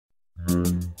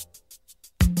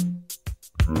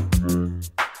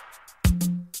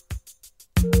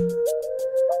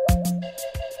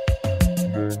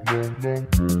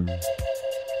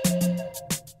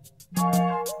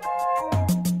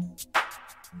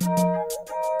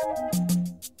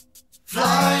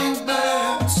Flying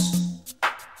birds,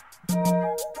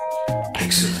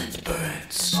 excellent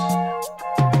birds.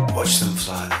 Watch them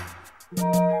fly.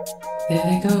 There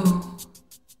they go.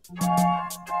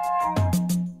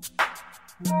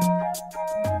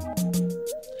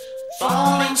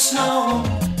 Falling snow,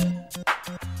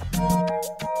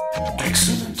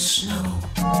 excellent snow.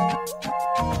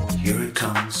 Here it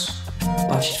comes.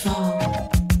 Watch it fall.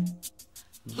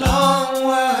 Long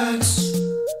words,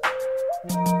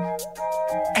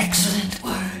 excellent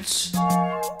words.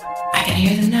 I can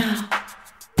hear them now.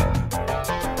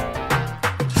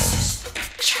 This is the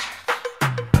picture.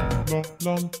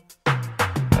 I'm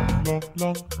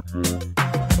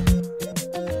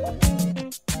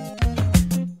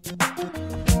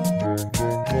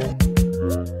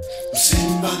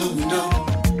sitting by the window,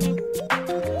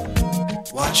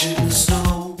 watching the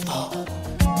snow fall.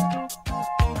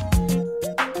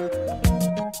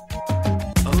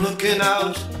 I'm looking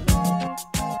out,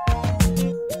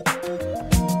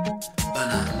 and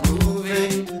I'm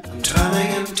moving, I'm turning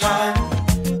in time.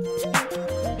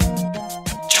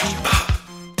 Jump up,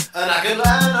 and I can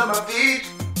land on my feet.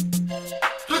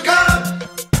 Look out!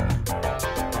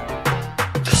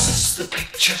 This is the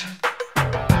picture.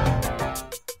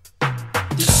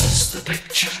 This is the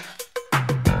picture.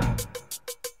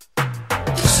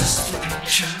 This is the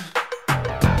picture.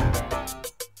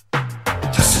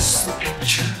 This is the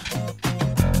picture.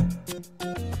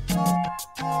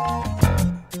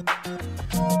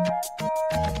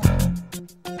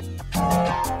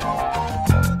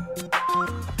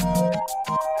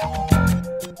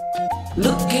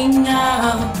 Looking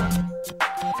out,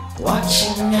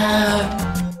 watching out.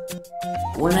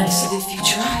 When I see the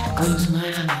future, I close my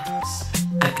eyes.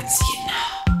 I can see it now.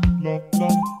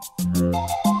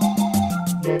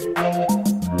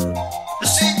 I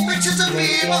see pictures of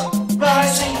people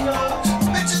rising up,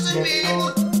 pictures of people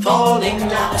falling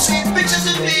down. I see pictures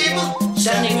of people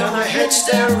standing on their heads,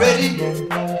 they're ready.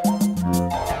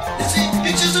 I see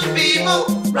pictures of people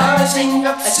rising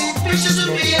up. I see pictures of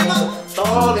people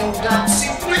falling down. I see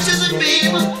pictures of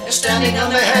people standing on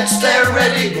their heads, they're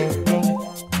ready.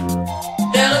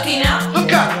 They're looking out.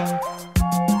 Look out!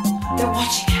 They're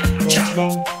watching out. Watch out!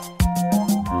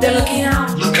 They're looking out.